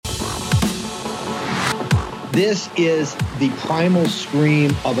This is the primal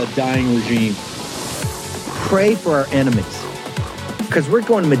scream of a dying regime. Pray for our enemies, because we're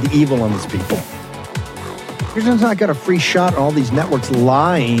going medieval on these people. You're just not got a free shot on all these networks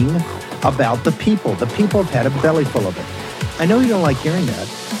lying about the people. The people have had a belly full of it. I know you don't like hearing that.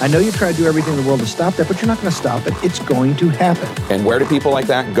 I know you try to do everything in the world to stop that, but you're not going to stop it. It's going to happen. And where do people like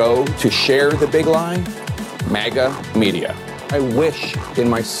that go to share the big lie? MAGA media. I wish, in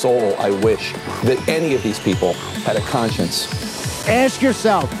my soul, I wish that any of these people had a conscience. Ask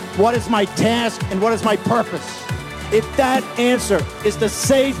yourself, what is my task and what is my purpose? If that answer is to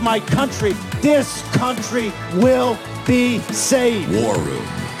save my country, this country will be saved. War Room.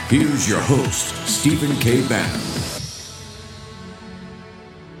 Here's your host, Stephen K. Bannon.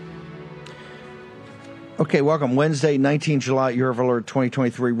 Okay, welcome. Wednesday, 19 July, Year of Alert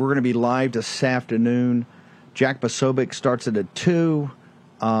 2023. We're going to be live this afternoon. Jack Posobiec starts it at 2.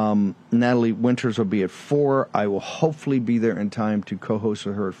 Natalie Winters will be at 4. I will hopefully be there in time to co-host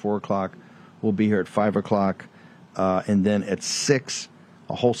with her at 4 o'clock. We'll be here at 5 o'clock. And then at 6,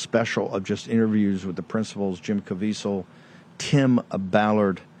 a whole special of just interviews with the principals, Jim Caviezel, Tim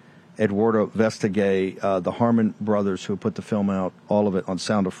Ballard, Eduardo Vestigay, the Harmon brothers who put the film out, all of it on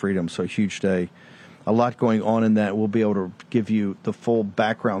Sound of Freedom. So a huge day. A lot going on in that. We'll be able to give you the full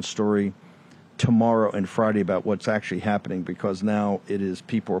background story tomorrow and Friday about what's actually happening, because now it is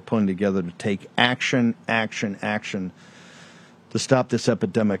people are pulling together to take action to stop this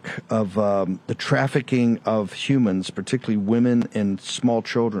epidemic of the trafficking of humans, particularly women and small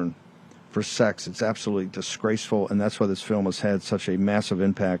children, for sex. It's absolutely disgraceful, and that's why this film has had such a massive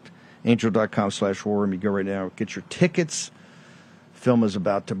impact. Angel.com/war room. You go right now, get your tickets. Film is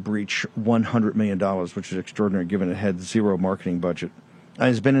about to breach $100 million, which is extraordinary given it had zero marketing budget. And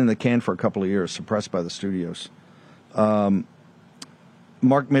it's been in the can for a couple of years, suppressed by the studios.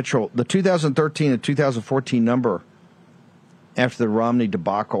 Mark Mitchell, the 2013 and 2014 number after the Romney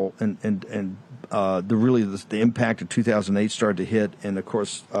debacle and the impact of 2008 started to hit, and of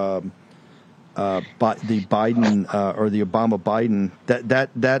course the Biden or the Obama-Biden,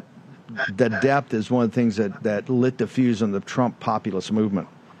 that depth is one of the things that lit the fuse on the Trump populist movement.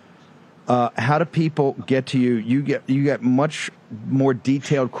 How do people get to you? You get much more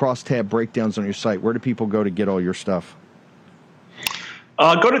detailed crosstab breakdowns on your site. Where do people go to get all your stuff?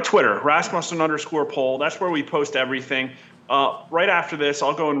 Go to Twitter, Rasmussen_poll. That's where we post everything. Right after this,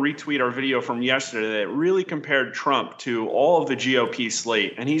 I'll go and retweet our video from yesterday that really compared Trump to all of the GOP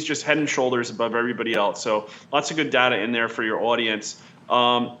slate, and he's just head and shoulders above everybody else. So lots of good data in there for your audience.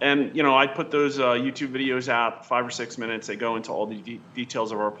 And, you know, I put those YouTube videos out, 5 or 6 minutes. They go into all the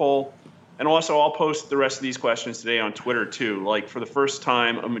details of our poll. And also, I'll post the rest of these questions today on Twitter, too. Like, for the first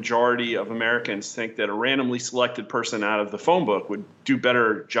time, a majority of Americans think that a randomly selected person out of the phone book would do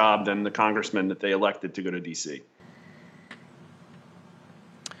better job than the congressman that they elected to go to D.C.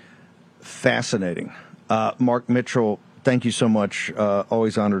 Fascinating. Mark Mitchell, thank you so much.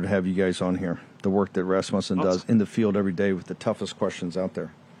 Always honored to have you guys on here. The work that Rasmussen does in the field every day with the toughest questions out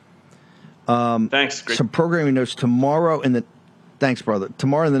there. Thanks. Great. Some programming notes tomorrow thanks, brother.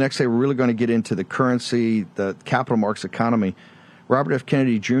 Tomorrow and the next day, we're really going to get into the currency, the capital markets economy. Robert F.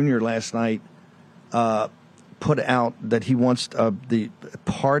 Kennedy Jr. last night put out that he wants the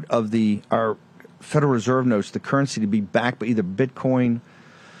part of our Federal Reserve notes, the currency, to be backed by either Bitcoin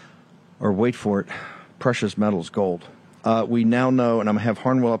or, wait for it, precious metals, gold. We now know, and I'm going to have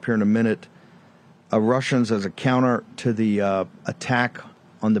Harnwell up here in a minute, Russians, as a counter to the attack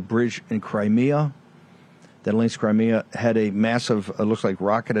on the bridge in Crimea, that links Crimea, had a massive, looks like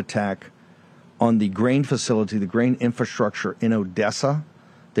rocket attack on the grain facility, the grain infrastructure in Odessa.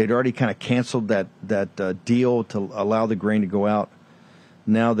 They'd already kind of canceled that deal to allow the grain to go out.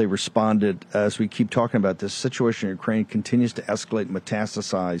 Now they responded. As we keep talking about, this situation in Ukraine continues to escalate and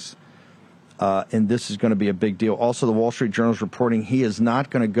metastasize. And this is going to be a big deal. Also, the Wall Street Journal is reporting he is not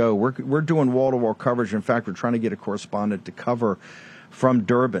going to go. We're doing wall-to-wall coverage. In fact, we're trying to get a correspondent to cover from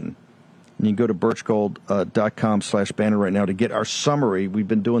Durban. And you can go to birchgold.com/banner right now to get our summary. We've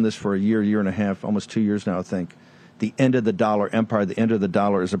been doing this for a year and a half, almost 2 years now, I think. The end of the dollar empire, the end of the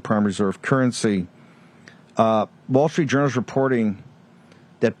dollar as a prime reserve currency. Wall Street Journal is reporting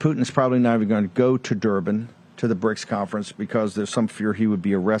that Putin's probably not even going to go to Durban, to the BRICS conference, because there's some fear he would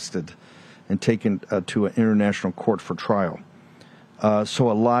be arrested and taken to an international court for trial.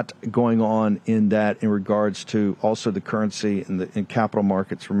 So a lot going on in that in regards to also the currency and capital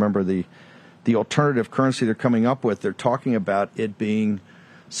markets. Remember, the alternative currency they're coming up with, they're talking about it being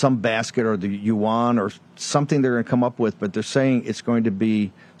some basket or the yuan or something they're going to come up with, but they're saying it's going to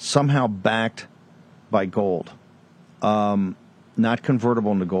be somehow backed by gold. not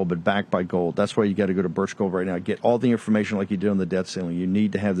convertible into gold, but backed by gold. That's why you got to go to Birch Gold right now. Get all the information like you did on the debt ceiling. You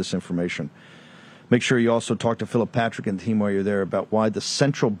need to have this information. Make sure you also talk to Philip Patrick and the team while you're there about why the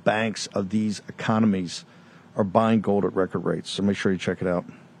central banks of these economies are buying gold at record rates. So make sure you check it out.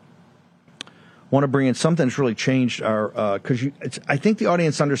 Want to bring in something that's really changed our because I think the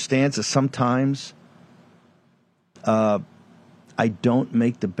audience understands that sometimes I don't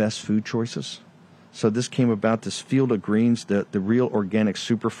make the best food choices. So this came about, this Field of Greens, the real organic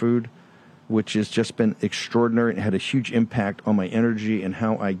superfood, which has just been extraordinary and had a huge impact on my energy and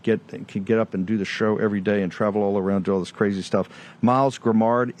how I can get up and do the show every day and travel all around, do all this crazy stuff. Miles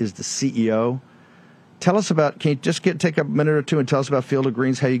Grimard is the CEO. Tell us about, can you just take a minute or two and tell us about Field of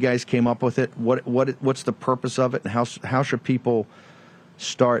Greens, how you guys came up with it, what's the purpose of it, and how should people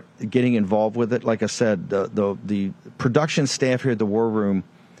start getting involved with it? Like I said, the production staff here at the War Room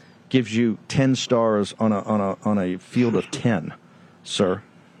gives you 10 stars on a field of 10, sir.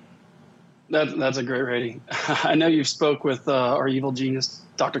 That's a great rating. I know you've spoke with our evil genius,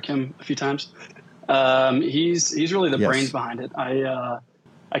 Dr. Kim, a few times. He's really the brains behind it.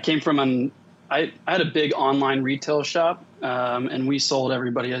 I came from I had a big online retail shop, and we sold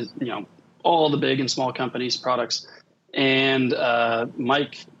everybody, all the big and small companies' products. And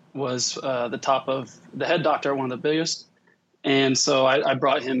Mike was the head doctor at one of the biggest. And so I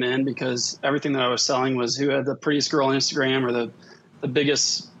brought him in because everything that I was selling was who had the prettiest girl on Instagram or the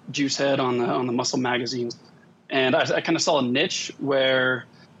biggest juice head on the muscle magazines. And I kind of saw a niche where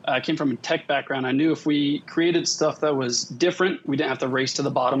I came from a tech background. I knew if we created stuff that was different, we didn't have to race to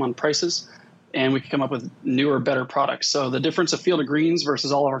the bottom on prices, and we could come up with newer, better products. So the difference of Field of Greens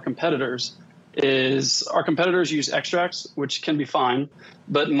versus all of our competitors is our competitors use extracts, which can be fine,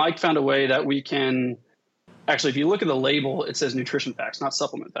 but Mike found a way that we can actually, if you look at the label, it says nutrition facts, not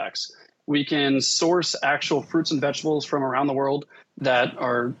supplement facts. We can source actual fruits and vegetables from around the world that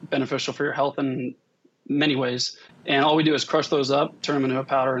are beneficial for your health in many ways. And all we do is crush those up, turn them into a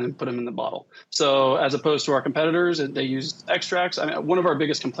powder, and then put them in the bottle. So as opposed to our competitors, they use extracts. I mean, one of our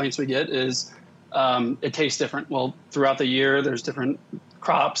biggest complaints we get is it tastes different. Well, throughout the year, there's different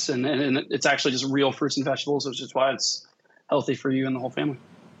crops, and it's actually just real fruits and vegetables, which is why it's healthy for you and the whole family.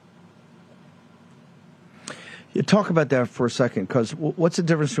 You talk about that for a second, because what's the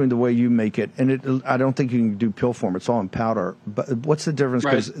difference between the way you make it, and I don't think you can do pill form, it's all in powder, but what's the difference?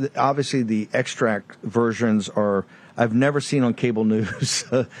 Because obviously the extract versions I've never seen on cable news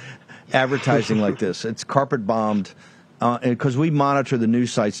advertising like this. It's carpet bombed, because we monitor the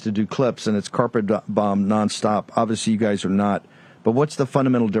news sites to do clips, and it's carpet bombed nonstop. Obviously you guys are not, but what's the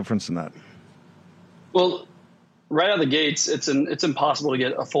fundamental difference in that? Well, right out of the gates, it's impossible to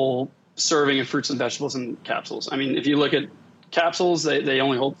get a full serving of fruits and vegetables in capsules. I mean, if you look at capsules, they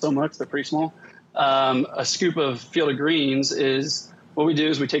only hold so much. They're pretty small. A scoop of Field of Greens is what we do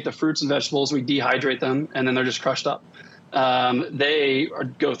is we take the fruits and vegetables, we dehydrate them, and then they're just crushed up. They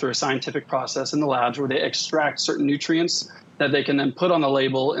go through a scientific process in the labs where they extract certain nutrients that they can then put on the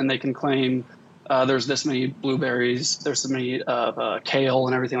label, and they can claim there's this many blueberries, there's so many kale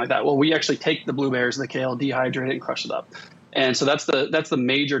and everything like that. Well, we actually take the blueberries and the kale, dehydrate it, and crush it up. And so that's the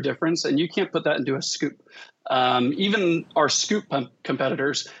major difference. And you can't put that into a scoop. Even our scoop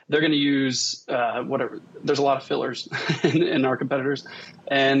competitors, they're going to use whatever. There's a lot of fillers in our competitors,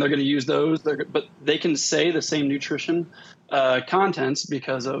 and they're going to use those. But they can say the same nutrition contents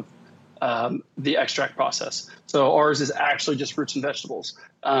because of the extract process. So ours is actually just fruits and vegetables.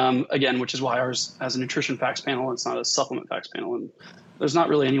 Again, which is why ours has a nutrition facts panel. It's not a supplement facts panel. And there's not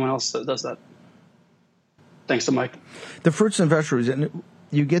really anyone else that does that. Thanks to Mike. The fruits and vegetables, and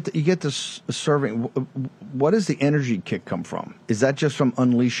you get this serving. What does the energy kick come from? Is that just from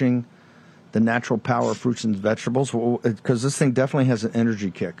unleashing the natural power of fruits and vegetables? Because this thing definitely has an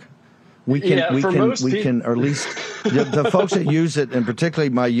energy kick. We can, or at least the folks that use it, and particularly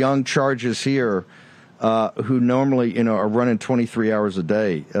my young charges here, who normally are running 23 hours a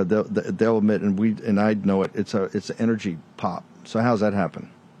day, they'll admit, and I know it. It's an energy pop. So how's that happen?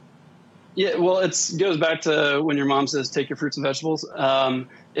 Yeah, well, it goes back to when your mom says, take your fruits and vegetables.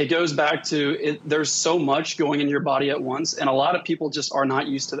 It goes back to there's so much going in your body at once, and a lot of people just are not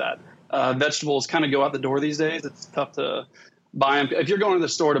used to that. Vegetables kind of go out the door these days. It's tough to buy them. If you're going to the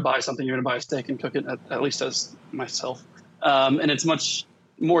store to buy something, you're going to buy a steak and cook it, at least as myself. And it's much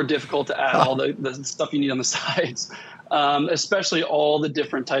more difficult to add all the stuff you need on the sides. Especially all the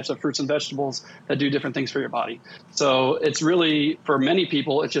different types of fruits and vegetables that do different things for your body. So it's really, for many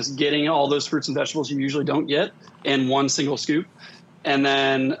people, it's just getting all those fruits and vegetables you usually don't get in one single scoop. And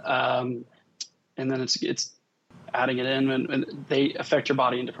then it's adding it in, and they affect your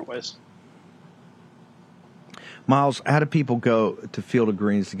body in different ways. Miles, how do people go to Field of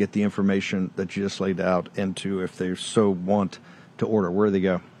Greens to get the information that you just laid out, and to, if they so want to order, where do they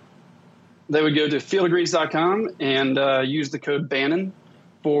go? They would go to fieldofgreens.com and use the code Bannon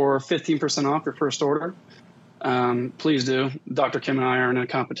for 15% off your first order. Please do. Dr. Kim and I are in a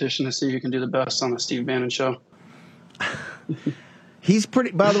competition to see who can do the best on the Steve Bannon show. He's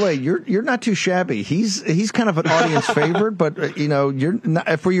pretty. By the way, you're not too shabby. He's kind of an audience favorite, but you're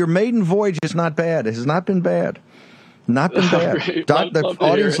not, for your maiden voyage, it's not bad. It has not been bad. Not been bad. The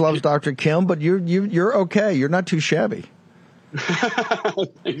audience loves Dr. Kim, but you're okay. You're not too shabby.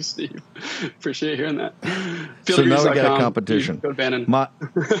 Thanks, Steve. Appreciate hearing that. So now we got a competition. Go to Bannon.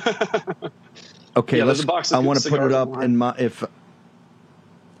 Okay, yeah, I want to put it up in my if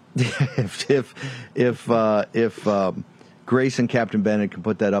Grace and Captain Bennett can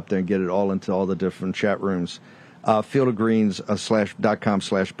put that up there and get it all into all the different chat rooms.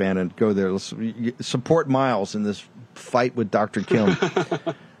 fieldofgreens.com/Bannon. Go there. Let's support Miles in this fight with Dr. Kim.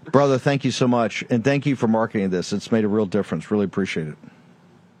 Brother, thank you so much. And thank you for marketing this. It's made a real difference. Really appreciate it.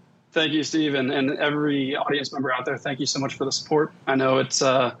 Thank you, Steve. And every audience member out there, thank you so much for the support. I know it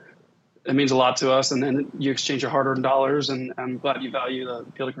means a lot to us, and you exchange your hard-earned dollars, and I'm glad you value the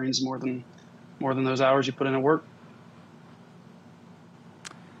Field of Greens more than those hours you put in at work.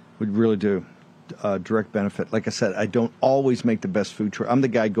 We really do. Direct benefit. Like I said, I don't always make the best food choice. I'm the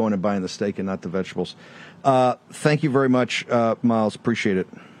guy going and buying the steak and not the vegetables. Thank you very much, Miles. Appreciate it.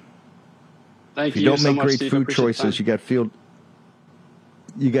 Thank you. You don't so make much, great Steve. food choices. You got Field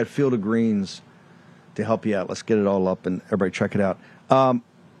of Greens to help you out. Let's get it all up and everybody check it out.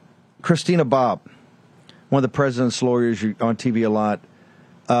 Christina Bobb, one of the president's lawyers, you're on TV a lot.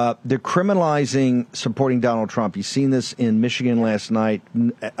 They're criminalizing supporting Donald Trump. You've seen this in Michigan last night.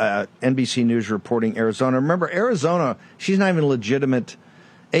 NBC News reporting Arizona. Remember, Arizona, she's not even legitimate.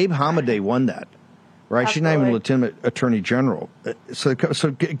 Abe Hamadeh won that, right? Absolutely. She's not even a legitimate attorney general. So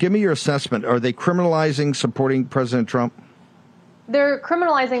give me your assessment. Are they criminalizing supporting President Trump? They're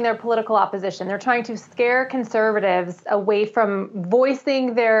criminalizing their political opposition. They're trying to scare conservatives away from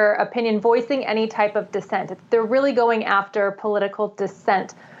voicing their opinion, voicing any type of dissent. They're really going after political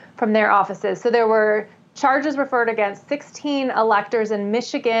dissent from their offices. So there were charges referred against 16 electors in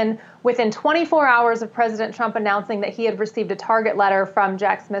Michigan within 24 hours of President Trump announcing that he had received a target letter from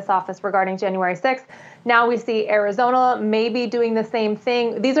Jack Smith's office regarding January 6th. Now we see Arizona maybe doing the same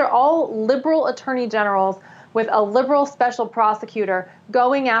thing. These are all liberal attorney generals with a liberal special prosecutor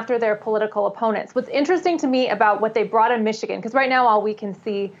going after their political opponents. What's interesting to me about what they brought in Michigan, because right now all we can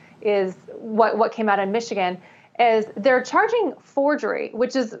see is what came out in Michigan, is they're charging forgery,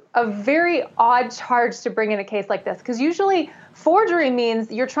 which is a very odd charge to bring in a case like this. Because usually forgery means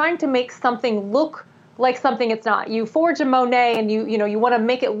you're trying to make something look like something it's not. You forge a Monet and you want to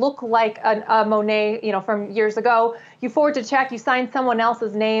make it look like a Monet, from years ago. You forge a check, you sign someone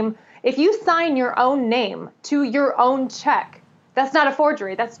else's name. If you sign your own name to your own check, that's not a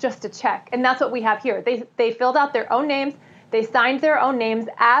forgery. That's just a check. And that's what we have here. They filled out their own names. They signed their own names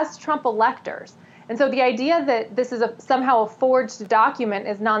as Trump electors. And so the idea that this is somehow a forged document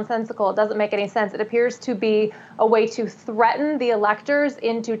is nonsensical. It doesn't make any sense. It appears to be a way to threaten the electors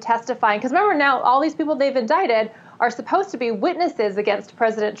into testifying. Because remember now, all these people they've indicted are supposed to be witnesses against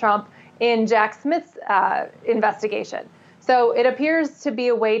President Trump in Jack Smith's investigation. So it appears to be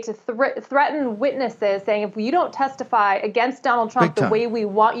a way to threaten witnesses, saying if you don't testify against Donald Trump the way we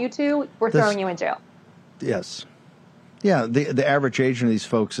want you to, we're throwing you in jail. Yes. Yeah, the average age of these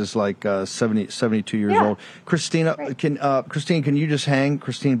folks is like 72 years old. Christina, right. Christine, can you just hang?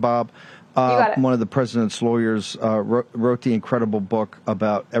 Christine Bobb, one of the president's lawyers, wrote the incredible book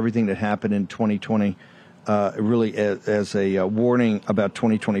about everything that happened in 2020, really as a warning about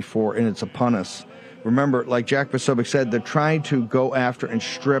 2024, and it's upon us. Remember, like Jack Posobiec said, they're trying to go after and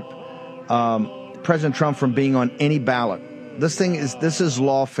strip President Trump from being on any ballot. This is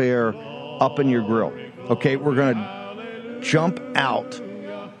lawfare up in your grill. Okay, we're going to jump out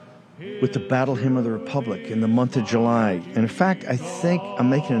with the Battle Hymn of the Republic in the month of July. And in fact, I think I'm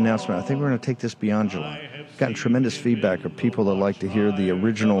making an announcement. I think we're going to take this beyond July. I've gotten tremendous feedback of people that like to hear the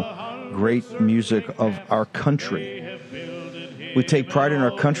original great music of our country. We take pride in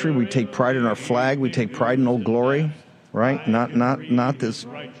our country. We take pride in our flag. We take pride in Old Glory, right? Not this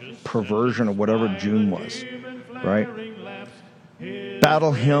perversion of whatever June was, right?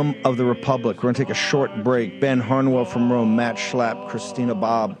 Battle Hymn of the Republic. We're going to take a short break. Ben Harnwell from Rome, Matt Schlapp, Christina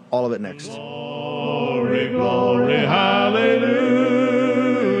Bobb, all of it next. Glory, glory, hallelujah.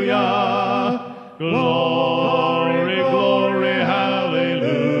 Glory, glory,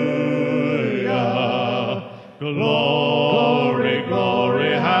 hallelujah. Glory,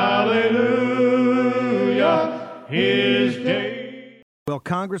 glory, hallelujah.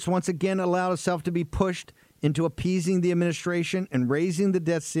 Congress once again allowed itself to be pushed into appeasing the administration and raising the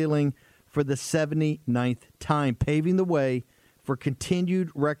debt ceiling for the 79th time, paving the way for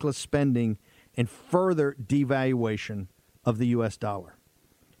continued reckless spending and further devaluation of the U.S. dollar.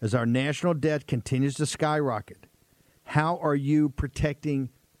 As our national debt continues to skyrocket, how are you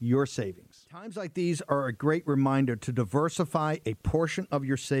protecting your savings? Times like these are a great reminder to diversify a portion of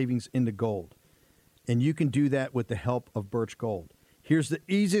your savings into gold. And you can do that with the help of Birch Gold. Here's the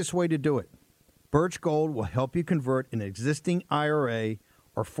easiest way to do it. Birch Gold will help you convert an existing IRA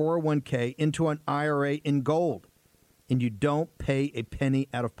or 401k into an IRA in gold, and you don't pay a penny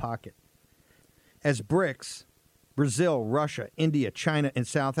out of pocket. As BRICS, Brazil, Russia, India, China, and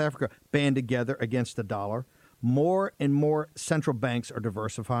South Africa band together against the dollar, more and more central banks are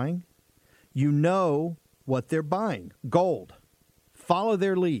diversifying. You know what they're buying, gold. Follow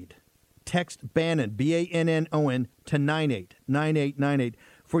their lead. Text Bannon, B-A-N-N-O-N, to 989898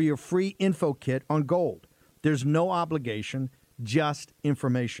 for your free info kit on gold. There's no obligation, just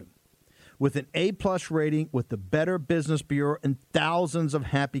information. With an A-plus rating with the Better Business Bureau and thousands of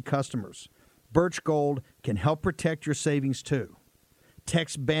happy customers, Birch Gold can help protect your savings too.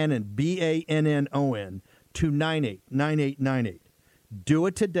 Text Bannon, B-A-N-N-O-N, to 989898. Do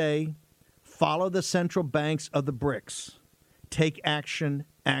it today. Follow the central banks of the BRICS. Take action,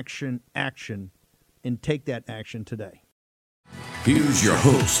 action, action, and take that action today. Here's your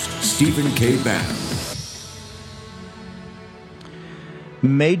host, Stephen K. Bannon.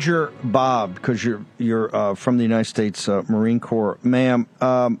 Major Bob, because you're from the United States Marine Corps, ma'am.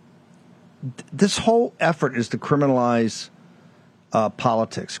 This whole effort is to criminalize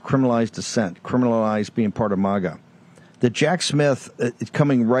politics, criminalize dissent, criminalize being part of MAGA. That Jack Smith is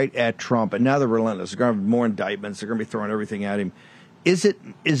coming right at Trump, and now they're relentless. They're going to have more indictments. They're going to be throwing everything at him. Is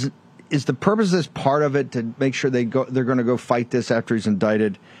the purpose of this part of it to make sure they're going to go fight this after he's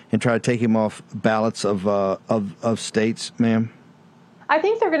indicted and try to take him off ballots of states, ma'am? I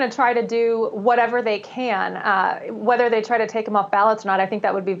think they're going to try to do whatever they can. Whether they try to take him off ballots or not, I think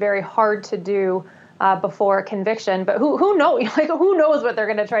that would be very hard to do before conviction. But who knows? Like, who knows what they're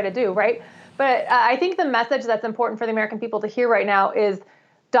going to try to do, right? But I think the message that's important for the American people to hear right now is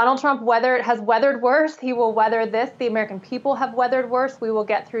Donald Trump has weathered worse. He will weather this. The American people have weathered worse. We will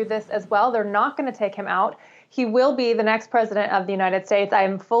get through this as well. They're not going to take him out. He will be the next president of the United States. I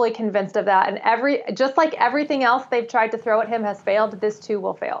am fully convinced of that. And just like everything else they've tried to throw at him has failed, this too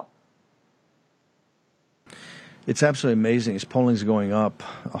will fail. It's absolutely amazing. His polling's going up.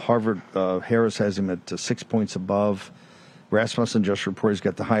 Harvard Harris has him at 6 points above. Rasmussen just reported he's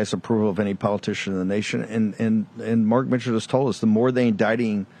got the highest approval of any politician in the nation. And Mark Mitchell just told us the more they indict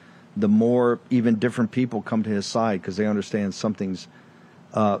him, the more even different people come to his side because they understand something's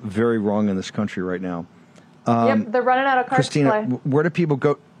very wrong in this country right now. Yep, they're running out of cards Christina, to play. Where do people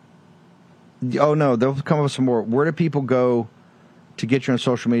go? Oh, no, they'll come up with some more. Where do people go to get you on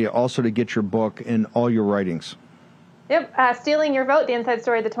social media, also to get your book and all your writings? Yep, Stealing Your Vote, The Inside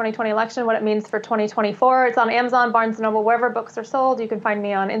Story of the 2020 Election, What It Means for 2024. It's on Amazon, Barnes & Noble, wherever books are sold. You can find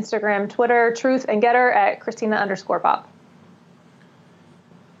me on Instagram, Twitter, Truth, and Getter at Christina_Bob.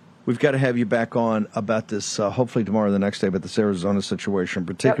 We've got to have you back on about this, hopefully tomorrow or the next day, about this Arizona situation,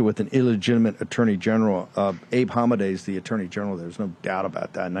 particularly with an illegitimate attorney general. Abe Hamadeh is the attorney general. There's no doubt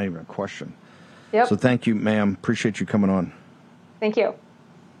about that, not even a question. Yep. So thank you, ma'am. Appreciate you coming on. Thank you.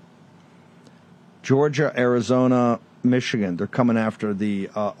 Georgia, Arizona, Michigan, they're coming after the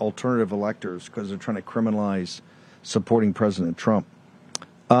alternative electors because they're trying to criminalize supporting President Trump.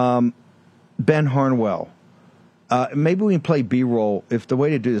 Ben Harnwell. Maybe we can play B-roll. If the way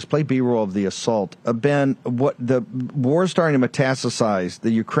to do this, play B-roll of the assault. Ben, what the war is starting to metastasize.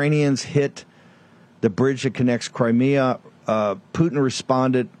 The Ukrainians hit the bridge that connects Crimea. Putin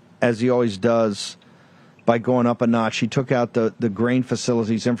responded, as he always does, by going up a notch. He took out the grain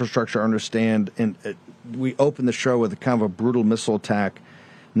facilities, infrastructure, and we opened the show with a kind of a brutal missile attack.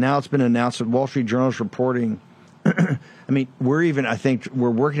 Now it's been announced that Wall Street Journal is reporting. I mean, I think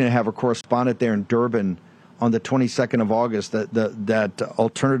we're working to have a correspondent there in Durban on the 22nd of August, that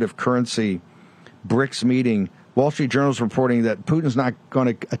alternative currency BRICS meeting. Wall Street Journal is reporting that Putin's not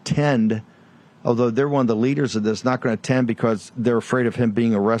going to attend, although they're one of the leaders of this, not going to attend because they're afraid of him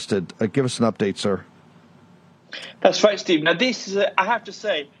being arrested. Give us an update, sir. That's right, Steve. Now, this is, I have to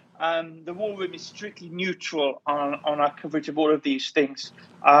say, the War Room is strictly neutral on our coverage of all of these things.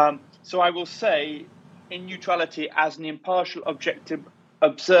 So I will say, in neutrality, as an impartial, objective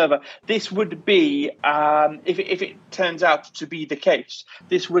observer, this would be, if it turns out to be the case,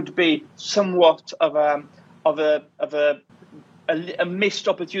 this would be somewhat of a a missed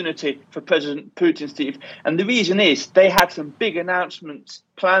opportunity for President Putin, Steve. And the reason is they had some big announcements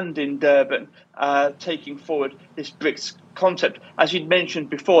planned in Durban, taking forward this BRICS concept. As you'd mentioned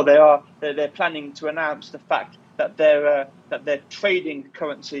before, they're planning to announce the fact that their trading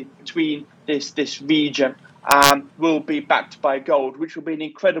currency between this region will be backed by gold, which will be an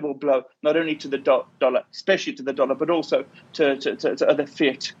incredible blow, not only to the dollar, especially to the dollar, but also to other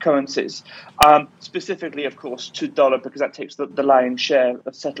fiat currencies, specifically, of course, to dollar, because that takes the lion's share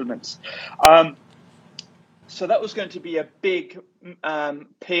of settlements. So that was going to be a big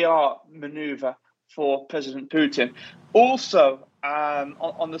PR maneuver for President Putin. Also,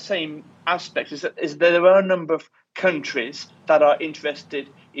 on the same aspect, is that there are a number of countries that are interested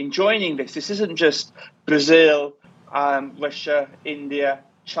in joining this. This isn't just Brazil, Russia, India,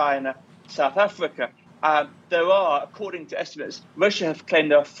 China, South Africa. There are, according to estimates, Russia have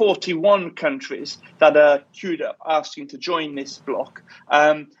claimed there are 41 countries that are queued up asking to join this bloc.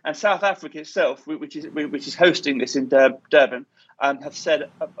 And South Africa itself, which is hosting this in Durban, have said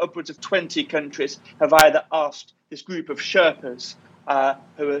upwards of 20 countries have either asked this group of Sherpas,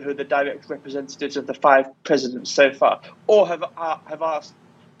 who are the direct representatives of the 5 presidents so far, or have asked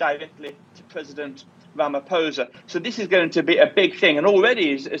directly to President Ramaphosa. So this is going to be a big thing. And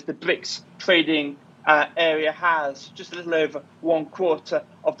already, as the BRICS trading area has just a little over 1/4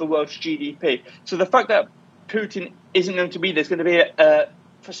 of the world's GDP. So the fact that Putin isn't going to be there is going to be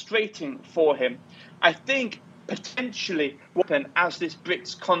frustrating for him. I think potentially what will happen as this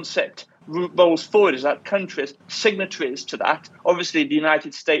BRICS concept rolls forward is that countries, signatories to that, obviously the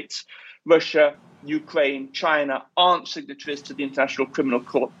United States, Russia, Ukraine, China, aren't signatories to the International Criminal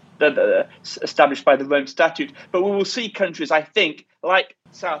Court established by the Rome Statute. But we will see countries, I think, like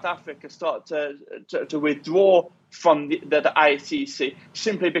South Africa, start to withdraw from the ICC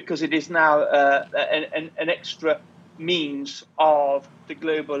simply because it is now an extra means of the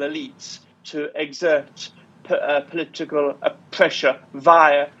global elites to exert political pressure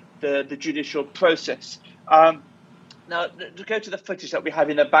via the judicial process. Now, to go to the footage that we have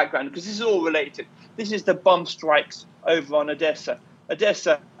in the background, because this is all related. This is the bomb strikes over on Odessa.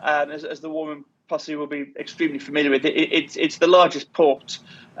 Odessa, as the war room possibly will be extremely familiar with, it's the largest port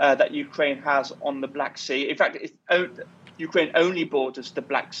that Ukraine has on the Black Sea. In fact, Ukraine only borders the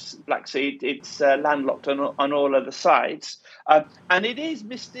Black Sea. It's landlocked on all other sides. And it is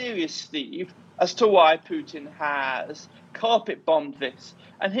mysterious, Steve, as to why Putin has carpet bombed this.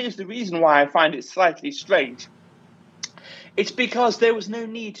 And here's the reason why I find it slightly strange. It's because there was no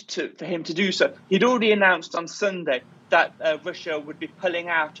need for him to do so. He'd already announced on Sunday that Russia would be pulling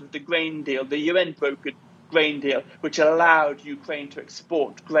out of the grain deal, the UN-brokered grain deal, which allowed Ukraine to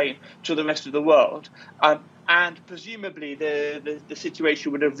export grain to the rest of the world. And presumably the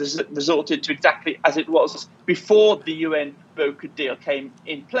situation would have resulted to exactly as it was before the UN-brokered deal came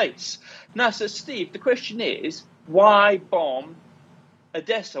in place. Now, so Steve, the question is, why bomb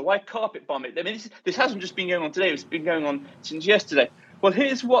Odessa? Why carpet bomb it? I mean, this hasn't just been going on today, it's been going on since yesterday. Well,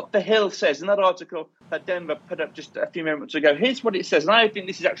 here's what The Hill says in that article that Denver put up just a few moments ago. Here's what it says, and I think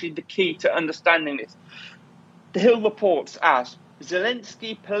this is actually the key to understanding this. The Hill reports as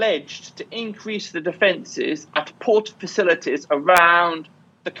Zelensky pledged to increase the defences at port facilities around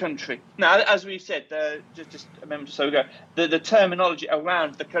the country. Now, as we said just a moment or so ago, the terminology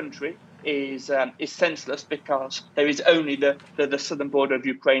around the country is senseless because there is only the southern border of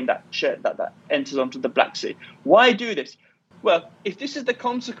Ukraine that enters onto the Black Sea. Why do this? Well, if this is the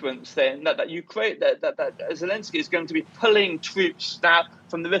consequence, then that Ukraine that Zelensky is going to be pulling troops now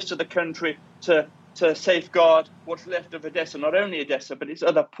from the rest of the country to safeguard what's left of Odessa, not only Odessa but its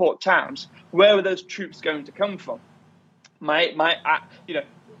other port towns, where are those troops going to come from?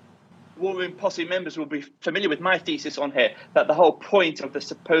 War Room Posse members will be familiar with my thesis on here that the whole point of the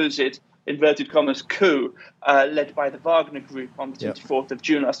supposed inverted commas coup led by the Wagner Group on the 24th of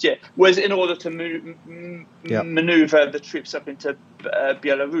June last year was in order to maneuver the troops up into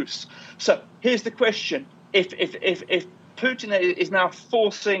Belarus. So here's the question: if Putin is now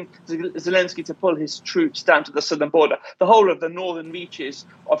forcing Zelensky to pull his troops down to the southern border, the whole of the northern reaches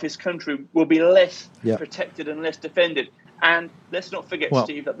of his country will be less protected and less defended. And let's not forget,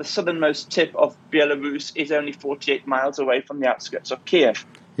 Steve, that the southernmost tip of Belarus is only 48 miles away from the outskirts of Kiev.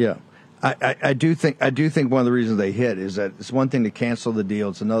 Yeah. I do think one of the reasons they hit is that it's one thing to cancel the deal.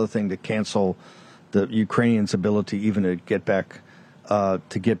 It's another thing to cancel the Ukrainians' ability even to get back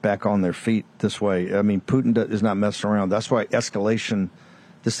on their feet this way. I mean, Putin is not messing around. That's why escalation,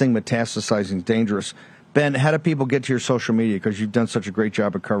 this thing metastasizing, is dangerous. Ben, how do people get to your social media? Because you've done such a great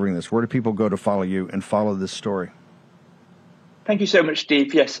job of covering this. Where do people go to follow you and follow this story? Thank you so much,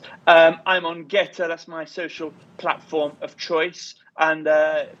 Steve. Yes, I'm on Getter. That's my social platform of choice. And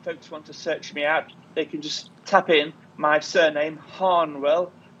if folks want to search me out, they can just tap in my surname,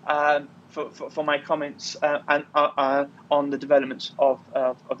 Harnwell, for my comments and on the developments of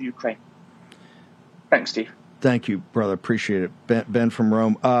Ukraine. Thanks, Steve. Thank you, brother. Appreciate it. Ben from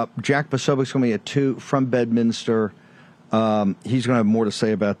Rome. Jack Posobiec's going to be at 2 from Bedminster. He's going to have more to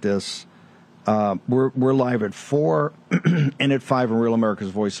say about this. We're live at 4 and at 5 in Real America's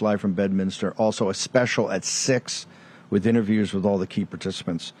Voice live from Bedminster. Also a special at 6 with interviews with all the key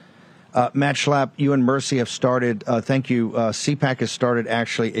participants. Matt Schlapp, you and Mercy have started, thank you, CPAC has started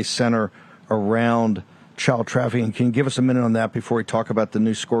actually a center around child trafficking. Can you give us a minute on that before we talk about the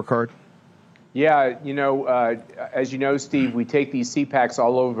new scorecard? Yeah, as you know, Steve, we take these CPACs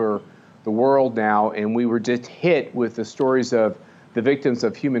all over the world now, and we were just hit with the stories of the victims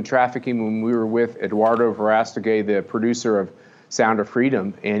of human trafficking when we were with Eduardo Verástegui, the producer of Sound of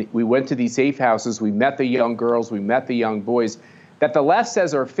Freedom. And we went to these safe houses. We met the young girls. We met the young boys that the left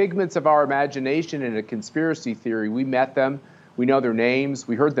says are figments of our imagination and a conspiracy theory. We met them. We know their names.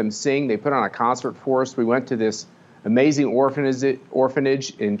 We heard them sing. They put on a concert for us. We went to this amazing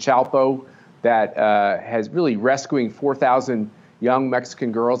orphanage in Chalpo that has really rescuing 4,000 young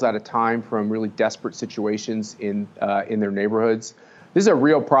Mexican girls at a time from really desperate situations in their neighborhoods. This is a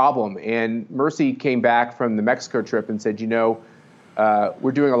real problem. And Mercy came back from the Mexico trip and said,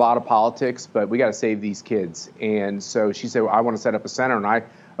 we're doing a lot of politics, but we got to save these kids. And so she said, well, I want to set up a center. And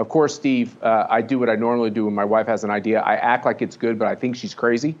of course, Steve, I do what I normally do when my wife has an idea. I act like it's good, but I think she's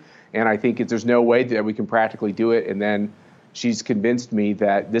crazy. And I think there's no way that we can practically do it. And then she's convinced me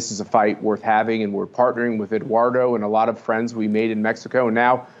that this is a fight worth having, and we're partnering with Eduardo and a lot of friends we made in Mexico. And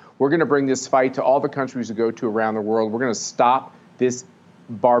now we're going to bring this fight to all the countries we go to around the world. We're going to stop this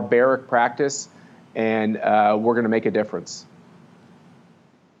barbaric practice, and we're going to make a difference.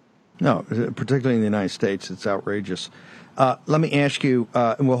 No, particularly in the United States, it's outrageous. Let me ask you,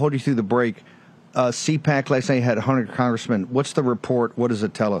 and we'll hold you through the break. CPAC last night had 100 congressmen. What's the report? What does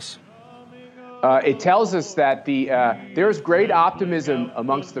it tell us? It tells us that there's great optimism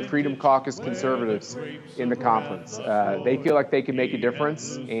amongst the Freedom Caucus conservatives in the conference. They feel like they can make a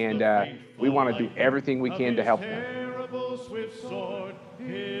difference, and we want to do everything we can to help them.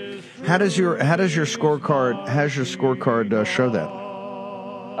 How does your scorecard show that?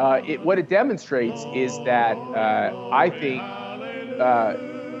 What it demonstrates is that I think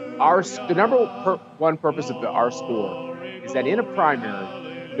the number one purpose of our score is that in a primary,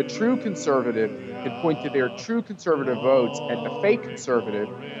 the true conservative can point to their true conservative votes, and the fake conservative,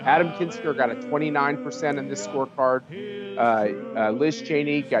 Adam Kinzinger, got a 29% in this scorecard. Liz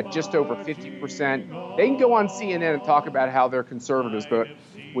Cheney got just over 50%. They can go on CNN and talk about how they're conservatives, but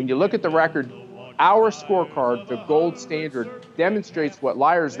when you look at the record, our scorecard, the gold standard, demonstrates what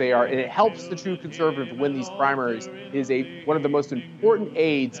liars they are, and it helps the true conservative win these primaries. It is one of the most important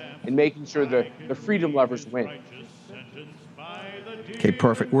aids in making sure the freedom lovers win. Okay,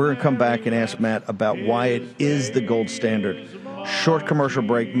 perfect. We're going to come back and ask Matt about why it is the gold standard. Short commercial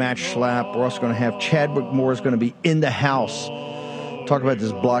break. Matt Schlapp. We're also going to have Chadwick Moore is going to be in the house. Talk about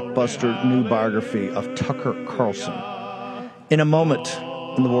this blockbuster new biography of Tucker Carlson. In a moment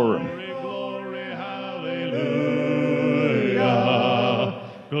in the War Room.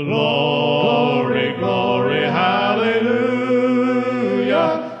 Glory, glory, hallelujah.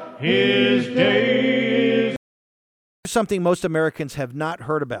 His day is... Something most Americans have not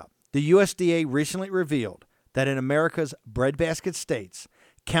heard about. The USDA recently revealed that in America's breadbasket states,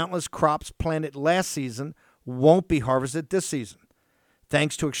 countless crops planted last season won't be harvested this season.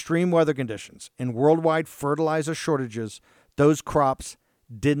 Thanks to extreme weather conditions and worldwide fertilizer shortages, those crops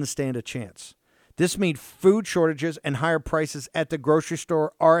didn't stand a chance. This means food shortages and higher prices at the grocery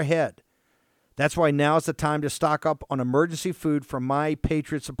store are ahead. That's why now is the time to stock up on emergency food from My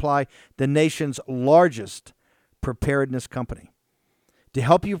Patriot Supply, the nation's largest preparedness company. To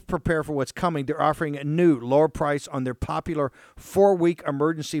help you prepare for what's coming, they're offering a new lower price on their popular 4-week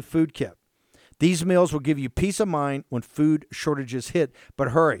emergency food kit. These meals will give you peace of mind when food shortages hit, but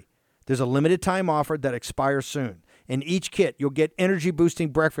hurry. There's a limited time offer that expires soon. In each kit, you'll get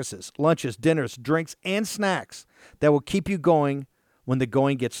energy-boosting breakfasts, lunches, dinners, drinks, and snacks that will keep you going when the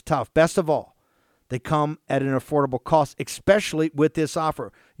going gets tough. Best of all, they come at an affordable cost, especially with this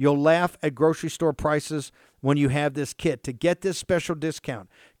offer. You'll laugh at grocery store prices when you have this kit. To get this special discount,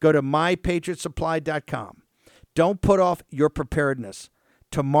 go to mypatriotsupply.com. Don't put off your preparedness.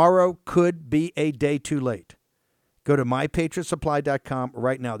 Tomorrow could be a day too late. Go to mypatriotsupply.com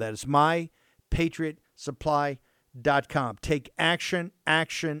right now. That is mypatriotsupply.com. Take action,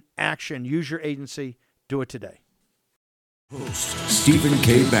 action, action. Use your agency. Do it today. Host Stephen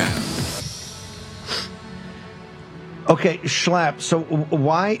K. Bannon. Okay, Schlapp, so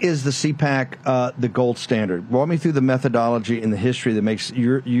why is the CPAC the gold standard? Walk me through the methodology and the history that makes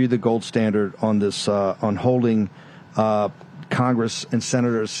you the gold standard on this, on holding Congress and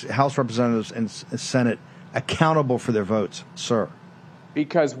senators, House representatives and Senate accountable for their votes, sir.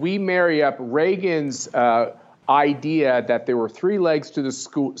 Because we marry up Reagan's idea that there were three legs to the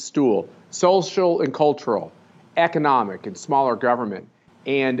stool: social and cultural, economic and smaller government,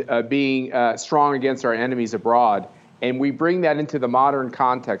 and being strong against our enemies abroad. And we bring that into the modern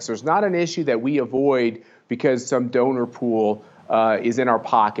context. There's not an issue that we avoid because some donor pool is in our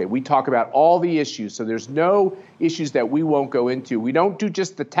pocket. We talk about all the issues, so there's no issues that we won't go into. We don't do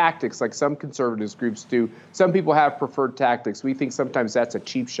just the tactics like some conservative groups do. Some people have preferred tactics. We think sometimes that's a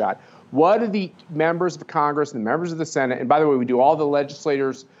cheap shot. What do the members of Congress and the members of the Senate, and by the way, we do all the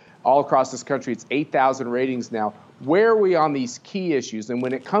legislators all across this country, it's 8,000 ratings now. Where are we on these key issues? And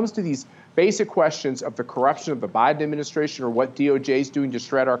when it comes to these basic questions of the corruption of the Biden administration or what DOJ is doing to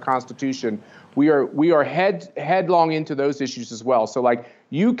shred our Constitution, we are headlong into those issues as well. So, like,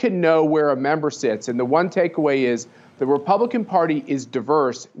 you can know where a member sits. And the one takeaway is the Republican Party is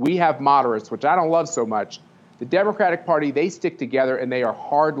diverse. We have moderates, which I don't love so much. The Democratic Party, they stick together and they are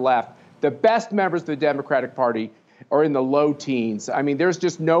hard left. The best members of the Democratic Party are in the low teens. I mean, there's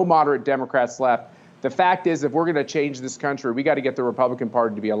just no moderate Democrats left. The fact is, if we're going to change this country, we got to get the Republican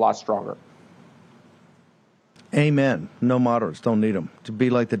Party to be a lot stronger. Amen. No moderates. Don't need them. To be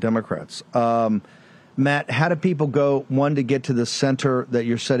like the Democrats. Matt, how do people go, one, to get to the center that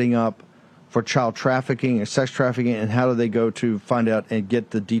you're setting up for child trafficking and sex trafficking, and how do they go to find out and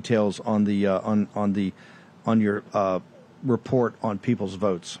get the details on the on your report on people's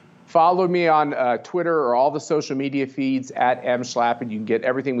votes? Follow me on Twitter or all the social media feeds at @mschlapp, and you can get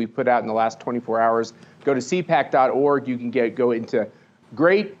everything we've put out in the last 24 hours. Go to cpac.org. You can go into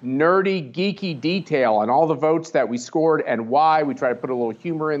great, nerdy, geeky detail on all the votes that we scored and why. We try to put a little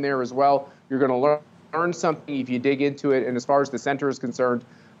humor in there as well. You're going to learn something if you dig into it. And as far as the center is concerned,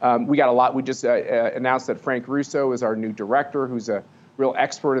 we got a lot. We just announced that Frank Russo is our new director, who's a real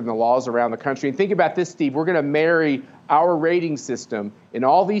expert in the laws around the country. And think about this, Steve. We're going to marry our rating system in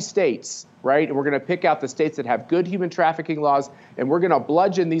all these states, right? And we're going to pick out the states that have good human trafficking laws, and we're going to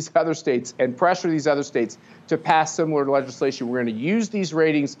bludgeon these other states and pressure these other states to pass similar legislation. We're going to use these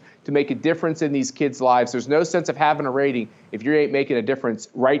ratings to make a difference in these kids' lives. There's no sense of having a rating if you ain't making a difference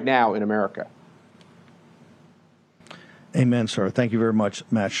right now in America. Amen, sir. Thank you very much,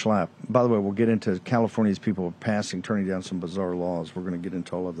 Matt Schlapp. By the way, we'll get into California's people turning down some bizarre laws. We're going to get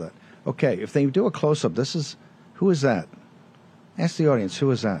into all of that. Okay, if they do a close-up, who is that? Ask the audience, who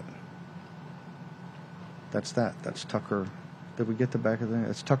is that? That's Tucker. Did we get the back of that?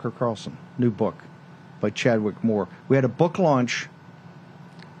 It's Tucker Carlson, new book by Chadwick Moore. We had a book launch,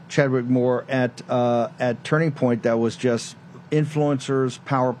 Chadwick Moore, at Turning Point that was just influencers,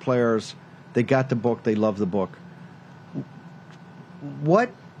 power players. They got the book. They love the book. What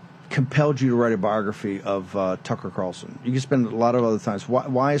compelled you to write a biography of Tucker Carlson? You can spend a lot of other times.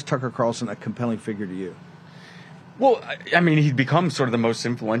 Why is Tucker Carlson a compelling figure to you? Well, I mean, he'd become sort of the most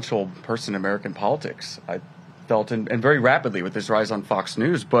influential person in American politics, I felt, and very rapidly with his rise on Fox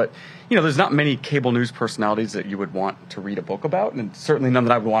News. But, there's not many cable news personalities that you would want to read a book about, and certainly none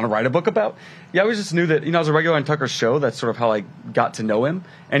that I would want to write a book about. Yeah, I always just knew that, I was a regular on Tucker's show. That's sort of how I got to know him.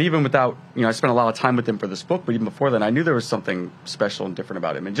 And even without, I spent a lot of time with him for this book, but even before then, I knew there was something special and different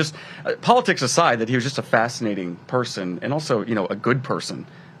about him. And just politics aside, that he was just a fascinating person and also, a good person.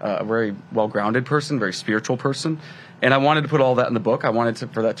 A very well-grounded person, very spiritual person. And I wanted to put all that in the book. I wanted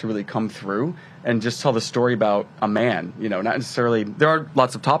for that to really come through and just tell the story about a man, not necessarily, there are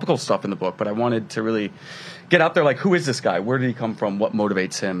lots of topical stuff in the book, but I wanted to really get out there, like, who is this guy? Where did he come from? What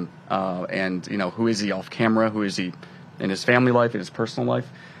motivates him? And who is he off camera? Who is he in his family life, in his personal life?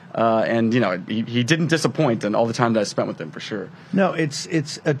 And he didn't disappoint in all the time that I spent with him, for sure. No,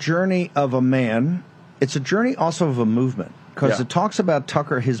 it's a journey of a man. It's a journey also of a movement. Because it talks about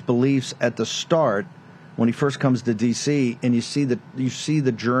Tucker, his beliefs at the start when he first comes to D.C., and you see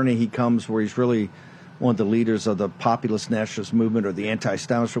the journey he comes where he's really one of the leaders of the populist nationalist movement or the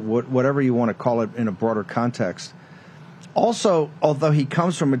anti-establishment, whatever you want to call it in a broader context. Also, although he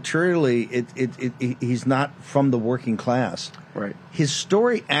comes from materially, he's not from the working class. Right. His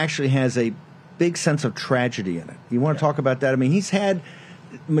story actually has a big sense of tragedy in it. You want to talk about that? I mean, he's had,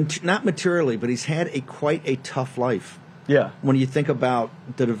 not materially, but he's had quite a tough life. Yeah. When you think about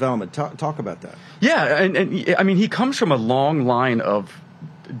the development, talk about that. Yeah, and I mean, he comes from a long line of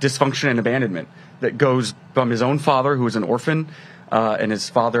dysfunction and abandonment that goes from his own father, who was an orphan, and his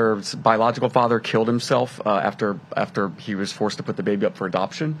biological father killed himself after he was forced to put the baby up for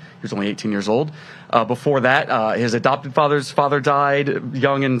adoption. He was only 18 years old. Before that, his adopted father's father died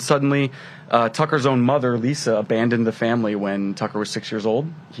young and suddenly. Tucker's own mother, Lisa, abandoned the family when Tucker was 6 years old.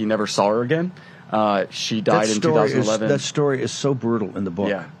 He never saw her again. She died in 2011. That story is so brutal in the book.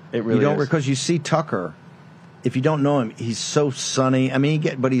 Yeah, it really is. Because you see Tucker, if you don't know him, he's so sunny. I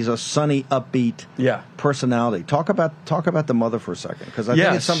mean, but he's a sunny, upbeat personality. Talk about the mother for a second, because I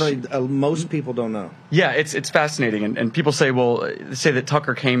think it's somebody most people don't know. Yeah, it's fascinating, and people say that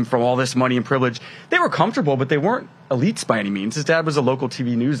Tucker came from all this money and privilege. They were comfortable, but they weren't elites by any means. His dad was a local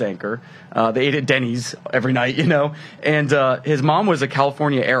TV news anchor. They ate at Denny's every night, and his mom was a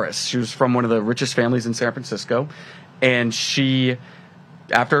California heiress. She was from one of the richest families in San Francisco, and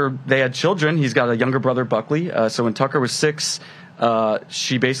after they had children, he's got a younger brother, Buckley. So when Tucker was 6,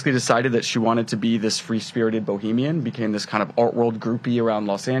 she basically decided that she wanted to be this free-spirited bohemian, became this kind of art world groupie around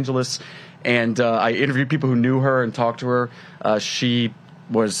Los Angeles. And I interviewed people who knew her and talked to her. She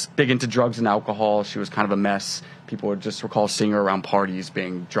was big into drugs and alcohol. She was kind of a mess. People would just recall seeing her around parties,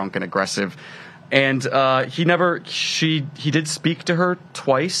 being drunk and aggressive. And he did speak to her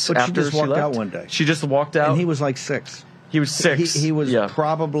twice but after she just walked left. out one day. She just walked out. And he was like 6. He was 6. He was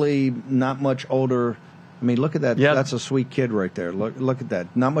probably not much older. I mean, look at that. Yeah. That's a sweet kid right there. Look at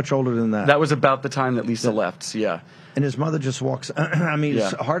that. Not much older than that. That was about the time that Lisa left, yeah. And his mother just walks. I mean,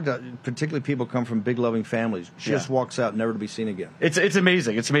 it's hard to, particularly people come from big, loving families. She just walks out, never to be seen again. It's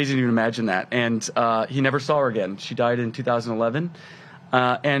amazing. It's amazing to even imagine that. And he never saw her again. She died in 2011.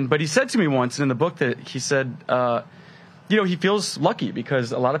 But he said to me once in the book that he said, he feels lucky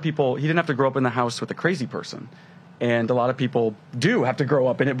because a lot of people, he didn't have to grow up in the house with a crazy person. And a lot of people do have to grow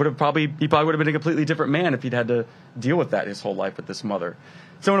up, and he probably would have been a completely different man if he'd had to deal with that his whole life with this mother.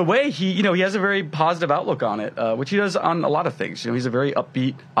 So in a way, he has a very positive outlook on it, which he does on a lot of things. He's a very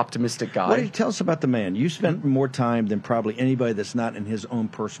upbeat, optimistic guy. What did you tell us about the man? You spent more time than probably anybody that's not in his own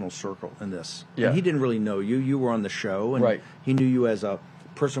personal circle in this. Yeah. And he didn't really know you. You were on the show, and he knew you as a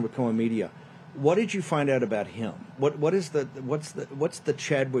person with Cohen Media. What did you find out about him? What's the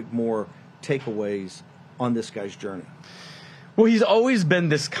Chadwick Moore takeaways on this guy's journey? Well, he's always been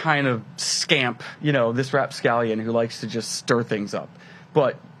this kind of scamp, this rapscallion who likes to just stir things up.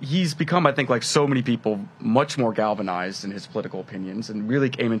 But he's become, I think, like so many people, much more galvanized in his political opinions and really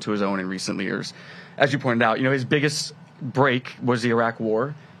came into his own in recent years. As you pointed out, his biggest break was the Iraq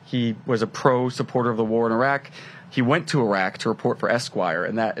War. He was a pro-supporter of the war in Iraq. He went to Iraq to report for Esquire,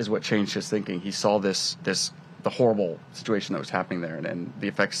 and that is what changed his thinking. He saw the horrible situation that was happening there and the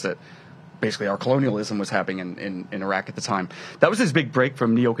effects that basically our colonialism was happening in Iraq at the time. That was his big break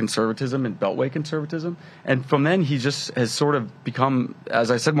from neoconservatism and Beltway conservatism. And from then, he just has sort of become, as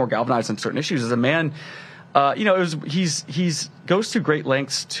I said, more galvanized on certain issues. As a man, he's goes to great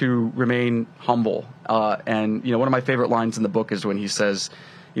lengths to remain humble. And one of my favorite lines in the book is when he says,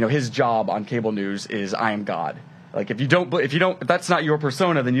 his job on cable news is "I am God." Like if that's not your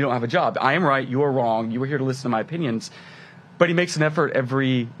persona, then you don't have a job. I am right, you are wrong. You are here to listen to my opinions. But he makes an effort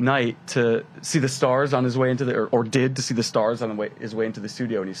every night to see the stars on his way into or did to see the stars on his way into the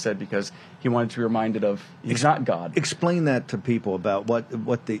studio. And he said because he wanted to be reminded of he's not God. Explain that to people about what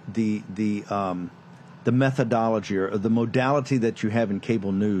the methodology or the modality that you have in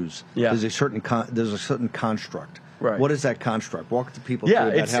cable news. Yeah. There's a certain construct. Right. What is that construct? Walk the people through how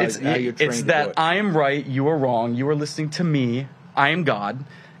you're trained to do it. It's that I am right, you are wrong, you are listening to me, I am God.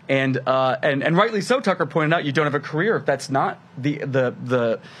 And rightly so, Tucker pointed out, you don't have a career if that's not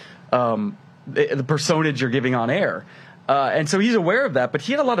the personage you're giving on air. And so he's aware of that, but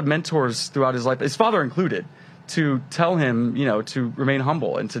he had a lot of mentors throughout his life, his father included, to tell him, to remain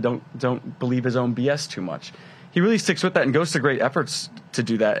humble and to don't believe his own BS too much. He really sticks with that and goes to great efforts to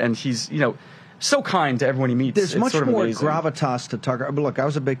do that. And he's, so kind to everyone he meets. There's much more gravitas to Tucker. But look, I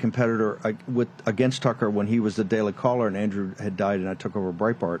was a big competitor against Tucker when he was the Daily Caller and Andrew had died and I took over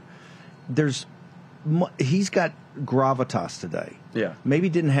Breitbart. He's got gravitas today. Yeah. Maybe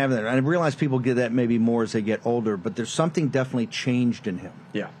didn't have that. I realize people get that maybe more as they get older, but there's something definitely changed in him.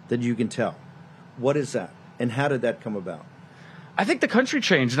 Yeah. That you can tell. What is that? And how did that come about? I think the country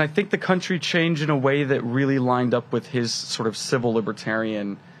changed, and I think the country changed in a way that really lined up with his sort of civil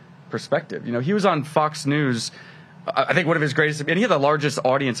libertarian perspective. He was on Fox News, I think one of his greatest, and he had the largest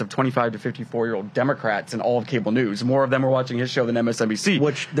audience of 25 to 54-year-old Democrats in all of cable news. More of them were watching his show than MSNBC.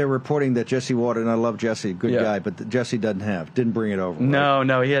 Which they're reporting that Jesse Water, and I love Jesse, good guy, but Jesse didn't bring it over. Right?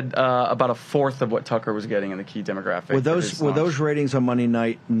 No, he had about a fourth of what Tucker was getting in the key demographic. Were those ratings on Monday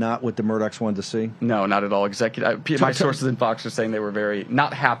night not what the Murdochs wanted to see? No, not at all. My sources in Fox are saying they were very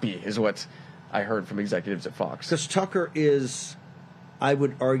not happy, is what I heard from executives at Fox. Because Tucker is I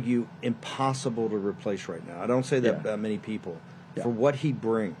would argue, impossible to replace right now. I don't say that about many people. For what he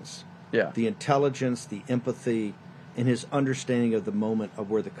brings, the intelligence, the empathy, and his understanding of the moment of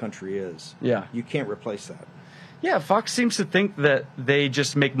where the country is. You can't replace that. Yeah, Fox seems to think that they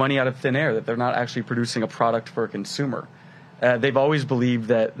just make money out of thin air, that they're not actually producing a product for a consumer. They've always believed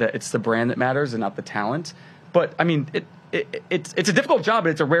that it's the brand that matters and not the talent. But, I mean, it's a difficult job, but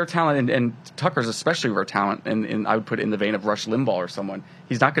it's a rare talent, and Tucker's especially rare talent, and I would put it in the vein of Rush Limbaugh or someone.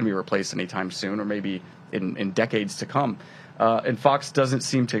 He's not going to be replaced anytime soon, or maybe in decades to come. And Fox doesn't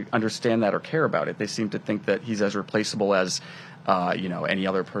seem to understand that or care about it. They seem to think that he's as replaceable as any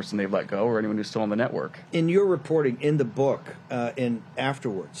other person they've let go or anyone who's still on the network. In your reporting, in the book, and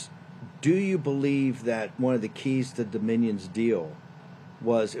afterwards, do you believe that one of the keys to Dominion's deal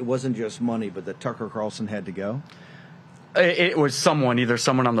was it wasn't just money, but that Tucker Carlson had to go? It was either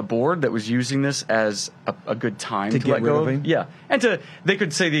someone on the board that was using this as a good time to let go of him. Yeah, and they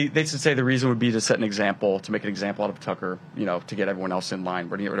could say the reason would be to set an example, to make an example out of Tucker, to get everyone else in line.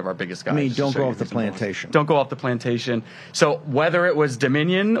 We're going to get rid of our biggest guys. I mean, don't go off the plantation. Don't go off the plantation. So whether it was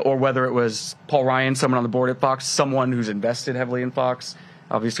Dominion or whether it was Paul Ryan, someone on the board at Fox, someone who's invested heavily in Fox.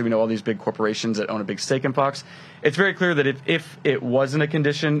 Obviously, we know all these big corporations that own a big stake in Fox. It's very clear that if it wasn't a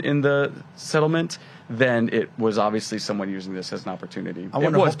condition in the settlement, then it was obviously someone using this as an opportunity.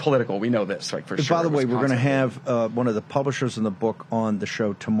 It was political. We know this, for sure. By the way, we're going to have one of the publishers in the book on the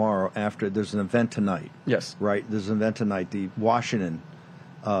show tomorrow after. There's an event tonight. Yes. Right? There's an event tonight, the Washington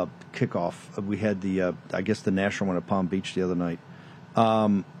kickoff. We had the national one at Palm Beach the other night.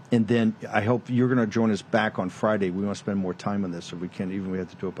 And then I hope you're going to join us back on Friday. We want to spend more time on this if we can, even we have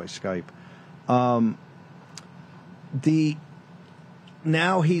to do it by Skype.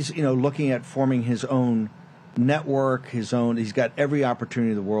 Now he's looking at forming his own network, he's got every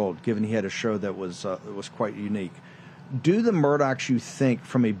opportunity in the world, given he had a show that was quite unique. Do the Murdochs, you think,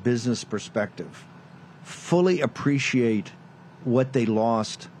 from a business perspective, fully appreciate what they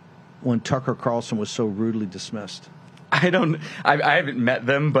lost when Tucker Carlson was so rudely dismissed? I haven't met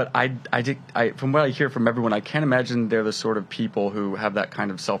them, but I from what I hear from everyone, I can't imagine they're the sort of people who have that kind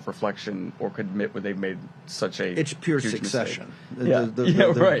of self-reflection or could admit when they've made such a It's pure huge succession.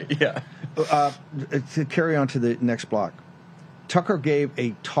 Right. To carry on to the next block, Tucker gave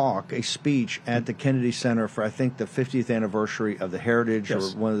a speech at the Kennedy Center for, I think, the 50th anniversary of the Heritage, or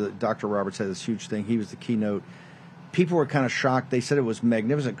one of the, Dr. Roberts had this huge thing. He was the keynote. People were kind of shocked. They said it was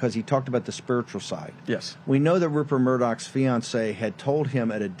magnificent because he talked about the spiritual side. Yes. We know that Rupert Murdoch's fiancée had told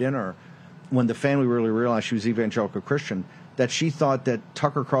him at a dinner, when the family really realized she was evangelical Christian, that she thought that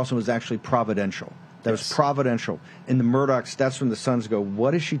Tucker Carlson was actually providential. That was providential. And the Murdochs, that's when the sons go,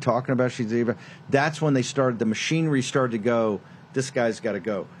 what is she talking about? That's when the machinery started to go, this guy's got to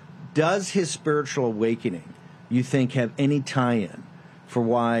go. Does his spiritual awakening, you think, have any tie-in for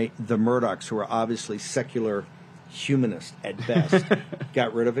why the Murdochs, who are obviously secular humanist at best,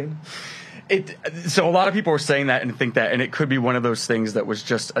 got rid of him? So a lot of people are saying that and think that, and it could be one of those things that was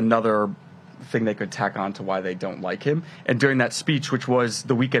just another thing they could tack on to why they don't like him. And during that speech, which was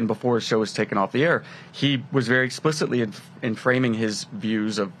the weekend before his show was taken off the air, he was very explicitly in framing his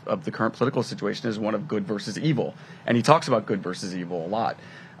views of the current political situation as one of good versus evil. And he talks about good versus evil a lot.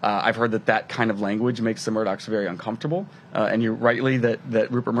 I've heard that kind of language makes the Murdochs very uncomfortable, and you're rightly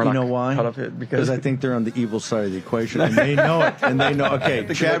that Rupert Murdoch. You know why? Caught up it because I think they're on the evil side of the equation, and they know it. And they know.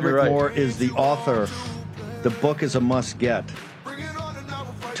 Okay, Chadwick Moore is the author. The book is a must-get.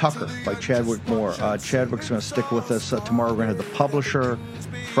 Tucker by Chadwick Moore. Chadwick's going to stick with us tomorrow. We're going to have the publisher.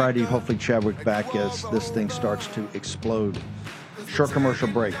 Friday, hopefully Chadwick back as this thing starts to explode. Short commercial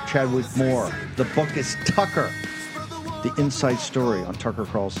break. Chadwick Moore. The book is Tucker. The inside story on Tucker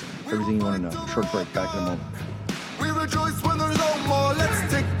Carlson. Everything you want to know. Short break. Back in a moment. We rejoice when there's no more.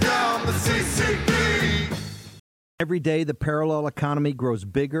 Let's take down the CCP. Every day, the parallel economy grows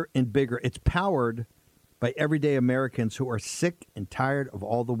bigger and bigger. It's powered by everyday Americans who are sick and tired of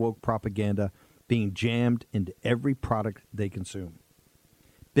all the woke propaganda being jammed into every product they consume.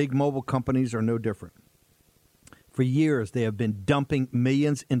 Big mobile companies are no different. For years, they have been dumping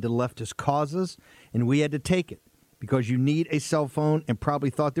millions into leftist causes, and we had to take it. Because you need a cell phone and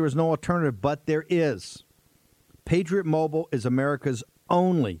probably thought there was no alternative, but there is. Patriot Mobile is America's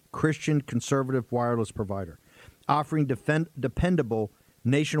only Christian conservative wireless provider, offering dependable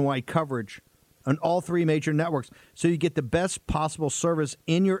nationwide coverage on all three major networks, so you get the best possible service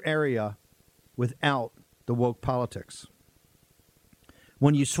in your area without the woke politics.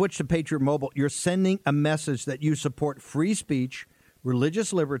 When you switch to Patriot Mobile, you're sending a message that you support free speech,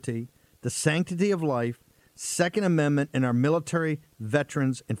 religious liberty, the sanctity of life, Second Amendment, and our military,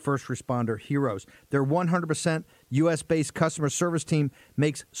 veterans, and first responder heroes. Their 100% U.S.-based customer service team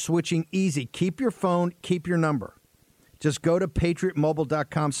makes switching easy. Keep your phone, keep your number. Just go to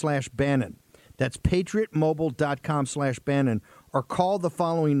patriotmobile.com/Bannon. That's patriotmobile.com/Bannon, or call the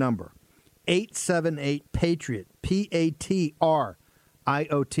following number, 878-PATRIOT, P-A-T-R-I-O-T.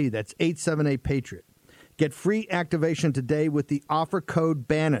 That's 878-PATRIOT. Get free activation today with the offer code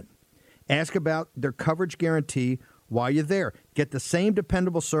Bannon. Ask about their coverage guarantee while you're there. Get the same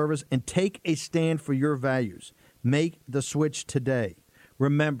dependable service and take a stand for your values. Make the switch today.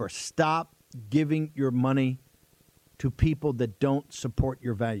 Remember, stop giving your money to people that don't support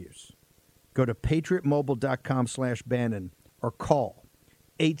your values. Go to patriotmobile.com/Bannon or call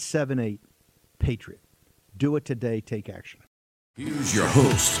 878-PATRIOT. Do it today. Take action. Here's your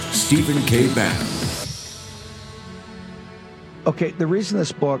host, Stephen K. Bannon. Okay, the reason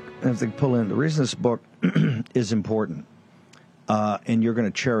this book, the reason this book is important, and you're going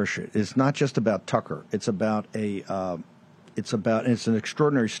to cherish it, is not just about Tucker. It's about it's an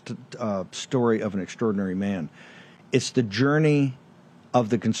extraordinary story of an extraordinary man. It's the journey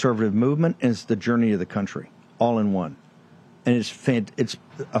of the conservative movement, and it's the journey of the country, all in one. And it's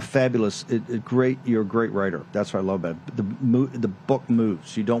a fabulous, great. You're a great writer. That's what I love about it. The book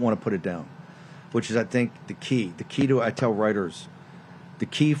moves. You don't want to put it down, which is, I think, the key. The key to, I tell writers, the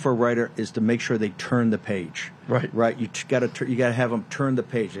key for a writer is to make sure they turn the page. Right. You got to have them turn the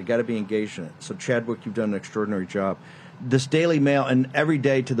page. They got to be engaged in it. So Chadwick, you've done an extraordinary job. This Daily Mail, and every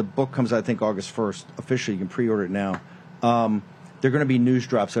day till the book comes, I think August 1st. Officially, you can pre-order it now. There are going to be news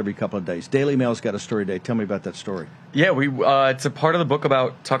drops every couple of days. Daily Mail's got a story today. Tell me about that story. Yeah, it's a part of the book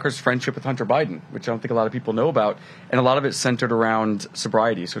about Tucker's friendship with Hunter Biden, which I don't think a lot of people know about, and a lot of it's centered around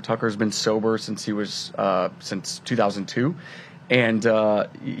sobriety. So Tucker's been sober since he was since 2002, and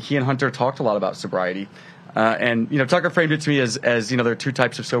he and Hunter talked a lot about sobriety. And Tucker framed it to me as there are two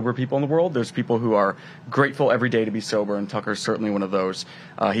types of sober people in the world. There's people who are grateful every day to be sober, and Tucker's certainly one of those.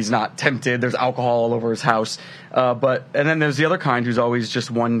 He's not tempted. There's alcohol all over his house. And then there's the other kind who's always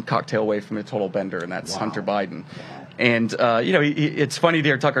just one cocktail away from a total bender, and that's Hunter Biden. And, it's funny to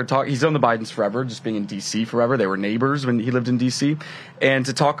hear Tucker talk. He's known the Bidens forever, just being in D.C. forever. They were neighbors when he lived in D.C. And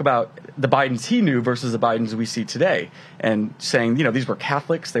to talk about the Bidens he knew versus the Bidens we see today, and saying, these were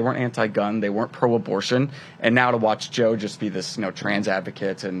Catholics. They weren't anti-gun. They weren't pro-abortion. And now to watch Joe just be this, trans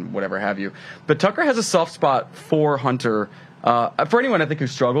advocate and whatever have you. But Tucker has a soft spot for Hunter. For anyone, I think, who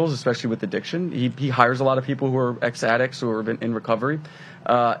struggles, especially with addiction. He hires a lot of people who are ex-addicts who are in recovery.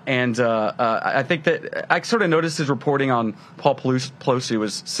 I think that I sort of noticed his reporting on Paul Pelosi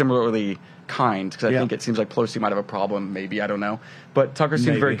was similarly kind, because I think it seems like Pelosi might have a problem, maybe, I don't know. But Tucker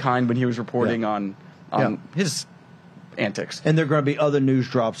seemed very kind when he was reporting on his antics. And there are going to be other news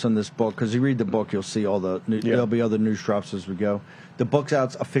drops on this book, because you read the book, you'll see all the there'll be other news drops as we go. The book's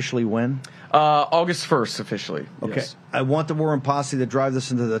out officially when? August 1st, officially. Okay. Yes. I want the War and Posse to drive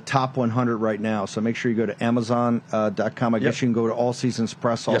this into the top 100 right now, so make sure you go to Amazon.com. I guess you can go to All Seasons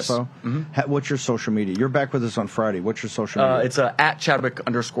Press also. Yes. Mm-hmm. What's your social media? You're back with us on Friday. What's your social media? It's at Chadwick_Moore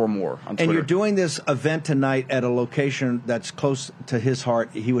on Twitter. And you're doing this event tonight at a location that's close to his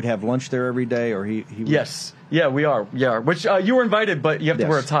heart. He would have lunch there every day, or he would... Yes. Yeah, we are. Yeah, which you were invited, but you have to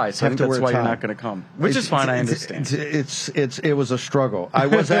wear a tie, so I think that's why you're not going to come. Which is fine, I understand. It was a struggle. I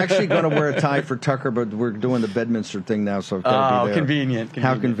was actually going to wear a tie for Tucker, but we're doing the Bedminster thing now, so I've got to be there. Convenient.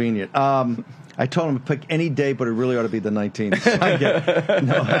 How convenient. I told him to pick any day, but it really ought to be the 19th. So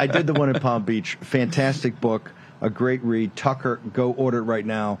I did the one in Palm Beach. Fantastic book, a great read. Tucker, go order it right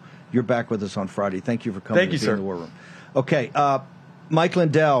now. You're back with us on Friday. Thank you for coming to be in the War Room. Okay, Mike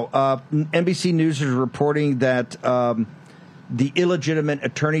Lindell, NBC News is reporting that the illegitimate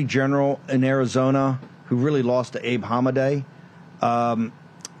attorney general in Arizona, who really lost to Abe Hamadeh,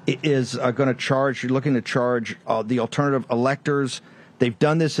 is looking to charge the alternative electors. They've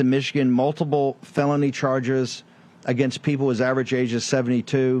done this in Michigan, multiple felony charges against people whose average age is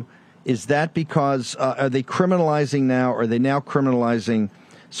 72. Is that because, are they criminalizing now, or are they now criminalizing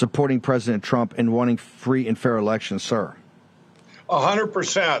supporting President Trump and wanting free and fair elections, sir?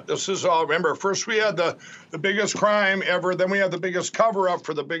 100%. This is all. Remember, first we had the biggest crime ever, then we had the biggest cover-up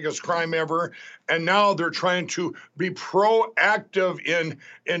for the biggest crime ever, and now they're trying to be proactive in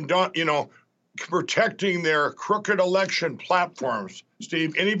protecting their crooked election platforms.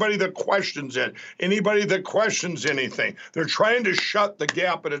 Steve, anybody that questions it, anybody that questions anything, they're trying to shut the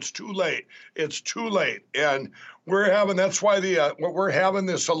gap, but it's too late. It's too late, and that's why we're having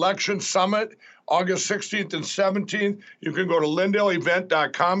this election summit. August 16th and 17th. You can go to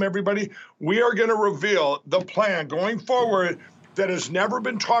LindellEvent.com, everybody. We are going to reveal the plan going forward. that has never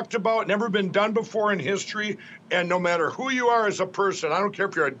been talked about, never been done before in history. And no matter who you are as a person, I don't care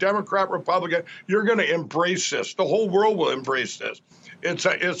if you're a Democrat, Republican, you're going to embrace this. The whole world will embrace this.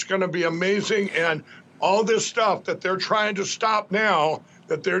 It's going to be amazing. And all this stuff that they're trying to stop now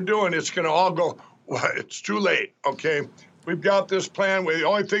that they're doing, it's going to all go, well, it's too late, okay? We've got this plan.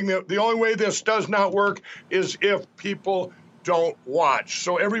 The only way this does not work is if people don't watch.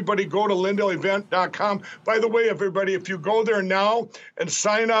 So everybody go to LindellEvent.com. By the way, everybody, if you go there now and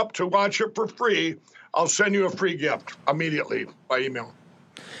sign up to watch it for free, I'll send you a free gift immediately by email.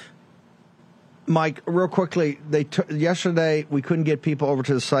 Mike, real quickly, yesterday we couldn't get people over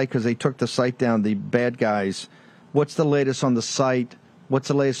to the site because they took the site down, the bad guys. What's the latest on the site? What's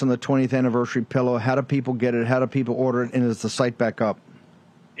the latest on the 20th anniversary pillow? How do people get it? How do people order it? And is the site back up?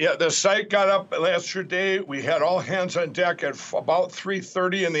 Yeah, the site got up yesterday. We had all hands on deck at about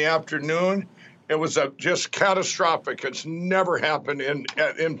 3:30 in the afternoon. It was just catastrophic. It's never happened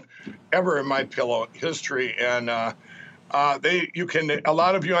ever in my pillow history. And a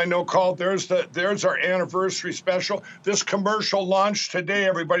lot of you I know called. There's our anniversary special. This commercial launched today.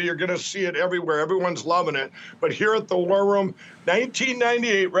 Everybody, you're going to see it everywhere. Everyone's loving it. But here at the War Room,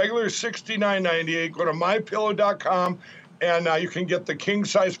 $19.98, regular $69.98. Go to mypillow.com. And you can get the king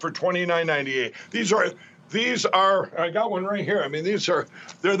size for $29.98. These are. I got one right here. I mean,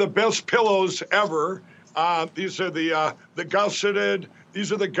 they're the best pillows ever. These are the gusseted.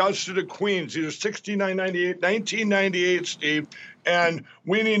 These are the gusseted queens. These are $69.98, $19.98, Steve. And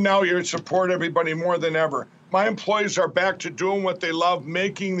we need now your support, everybody, more than ever. My employees are back to doing what they love,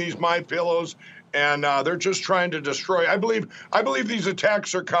 making these My Pillows, and they're just trying to destroy. I believe these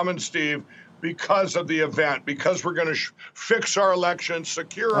attacks are coming, Steve, because of the event, because we're going to fix our election,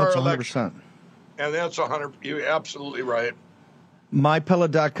 secure our election. 100%. And that's 100%. You're absolutely right.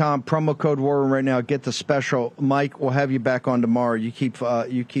 MyPillow.com, promo code War Room right now. Get the special. Mike, we'll have you back on tomorrow. You keep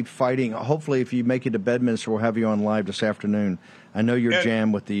fighting. Hopefully, if you make it to Bedminster, we'll have you on live this afternoon. I know you're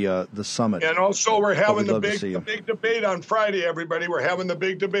jammed with the summit. And also, we're having the big debate on Friday, everybody. We're having the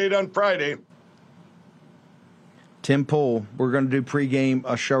big debate on Friday. Tim Pool, we're going to do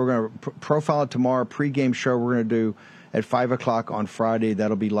pregame show. We're going to profile it tomorrow. Pregame show we're going to do at 5 o'clock on Friday.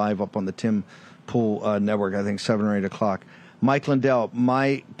 That'll be live up on the Tim Pool network, I think 7 or 8 o'clock. Mike Lindell,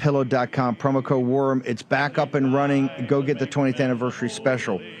 mypillow.com, promo code WARROOM. It's back up and running. Go get the 20th anniversary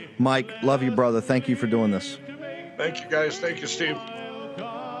special. Mike, love you, brother. Thank you for doing this. Thank you, guys. Thank you, Steve.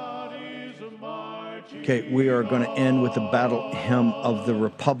 Okay, we are going to end with the battle hymn of the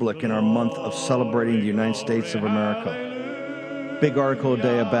Republic in our month of celebrating the United States of America. Big article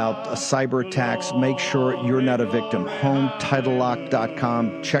today about cyber attacks. Make sure you're not a victim.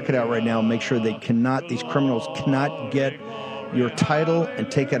 HomeTitleLock.com. Check it out right now. Make sure these criminals cannot get your title and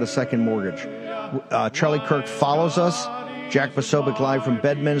take out a second mortgage. Charlie Kirk follows us. Jack Posobiec live from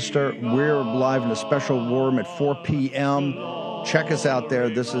Bedminster. We're live in a special war room at 4 p.m. Check us out there.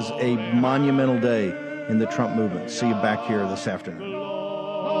 This is a monumental day in the Trump movement. See you back here this afternoon.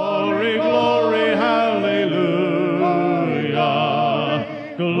 Glory, glory, hallelujah.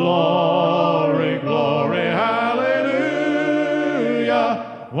 Glory, glory, hallelujah.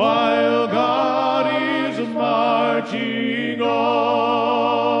 While God is marching on.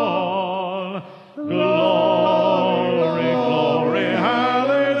 Glory, glory,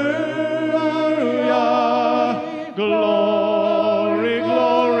 hallelujah. Glory,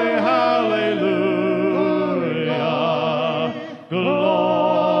 glory, hallelujah.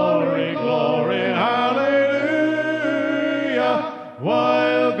 Glory, glory, hallelujah.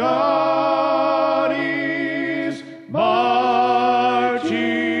 While God is marching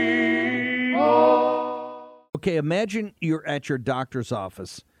on. Okay, imagine you're at your doctor's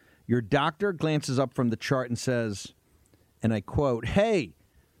office. Your doctor glances up from the chart and says, and I quote, "Hey,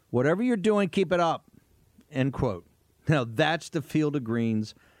 whatever you're doing, keep it up," end quote. Now, that's the Field of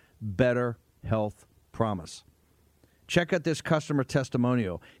Greens Better Health Promise. Check out this customer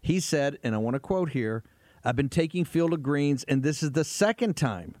testimonial. He said, and I want to quote here, "I've been taking Field of Greens, and this is the second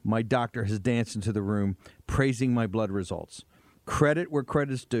time my doctor has danced into the room praising my blood results. Credit where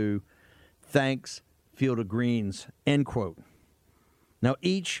credit's due. Thanks, Field of Greens," end quote. Now,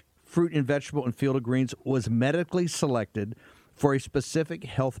 each fruit and vegetable in Field of Greens was medically selected for a specific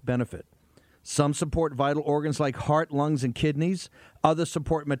health benefit. Some support vital organs like heart, lungs, and kidneys. Others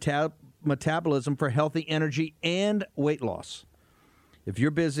support metabolism for healthy energy and weight loss. If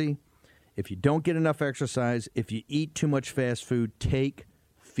you're busy, if you don't get enough exercise, if you eat too much fast food, take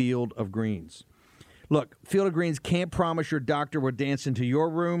Field of Greens. Look, Field of Greens can't promise your doctor will dance into your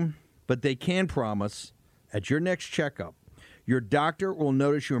room, but they can promise at your next checkup, your doctor will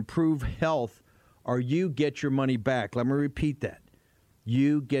notice you improve health or you get your money back. Let me repeat that.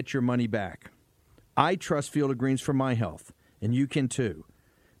 You get your money back. I trust Field of Greens for my health, and you can too.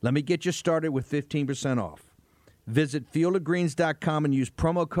 Let me get you started with 15% off. Visit fieldofgreens.com and use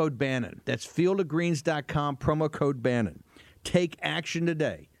promo code Bannon. That's fieldofgreens.com, promo code Bannon. Take action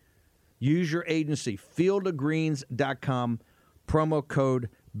today. Use your agency, fieldofgreens.com, promo code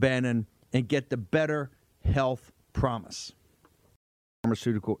Bannon, and get the better health promise.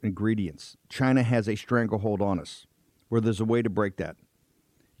 Pharmaceutical ingredients. China has a stranglehold on us where there's a way to break that.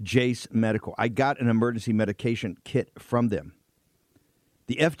 Jace Medical. I got an emergency medication kit from them.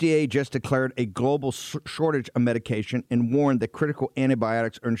 The FDA just declared a global shortage of medication and warned that critical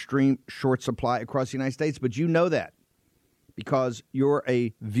antibiotics are in extreme short supply across the United States. But you know that because you're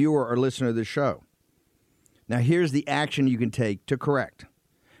a viewer or listener to the show. Now, here's the action you can take to correct.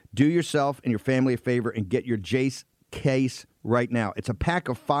 Do yourself and your family a favor and get your Jace case right now. It's a pack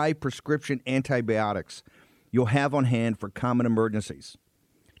of 5 prescription antibiotics you'll have on hand for common emergencies.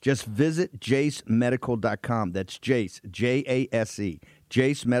 Just visit jacemedical.com. That's Jace, J-A-S-E,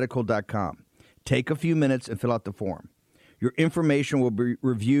 jacemedical.com. Take a few minutes and fill out the form. Your information will be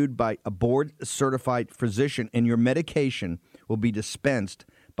reviewed by a board-certified physician, and your medication will be dispensed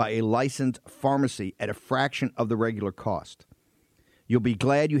by a licensed pharmacy at a fraction of the regular cost. You'll be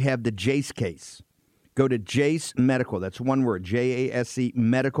glad you have the Jace case. Go to Jace Medical, that's one word, J-A-S-E,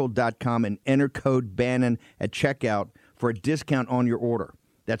 medical.com, and enter code Bannon at checkout for a discount on your order.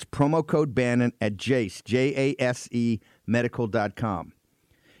 That's promo code Bannon at Jace, J-A-S-E, medical.com.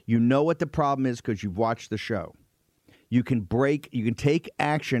 You know what the problem is because you've watched the show. You can take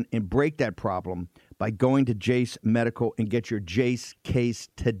action and break that problem by going to Jace Medical and get your Jace case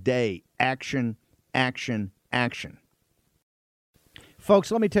today. Action, action, action.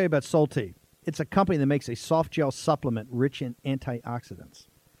 Folks, let me tell you about Solti. It's a company that makes a soft gel supplement rich in antioxidants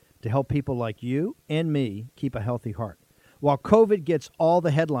to help people like you and me keep a healthy heart. While COVID gets all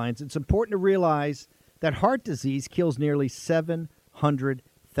the headlines, it's important to realize that heart disease kills nearly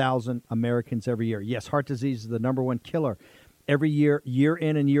 700,000 Americans every year. Yes, heart disease is the number one killer every year, year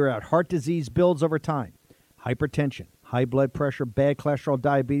in and year out. Heart disease builds over time. Hypertension, high blood pressure, bad cholesterol,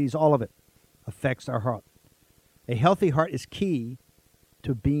 diabetes, all of it affects our heart. A healthy heart is key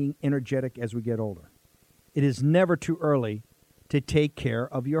to being energetic as we get older. It is never too early to take care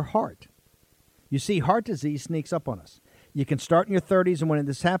of your heart. You see, heart disease sneaks up on us. You can start in your 30s, and when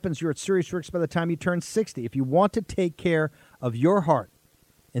this happens, you're at serious risk by the time you turn 60. If you want to take care of your heart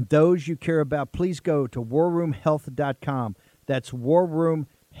and those you care about, please go to warroomhealth.com. That's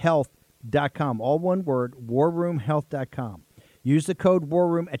warroomhealth.com. All one word, warroomhealth.com. Use the code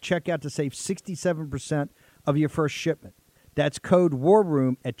WARROOM at checkout to save 67% of your first shipment. That's code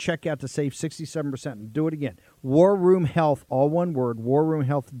WARROOM at checkout to save 67%. And do it again. Warroom Health, all one word,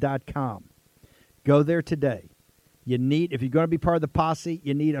 warroomhealth.com. Go there today. If you're going to be part of the posse,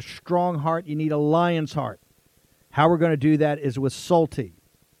 you need a strong heart. You need a lion's heart. How we're going to do that is with Solti.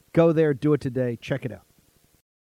 Go there, do it today. Check it out.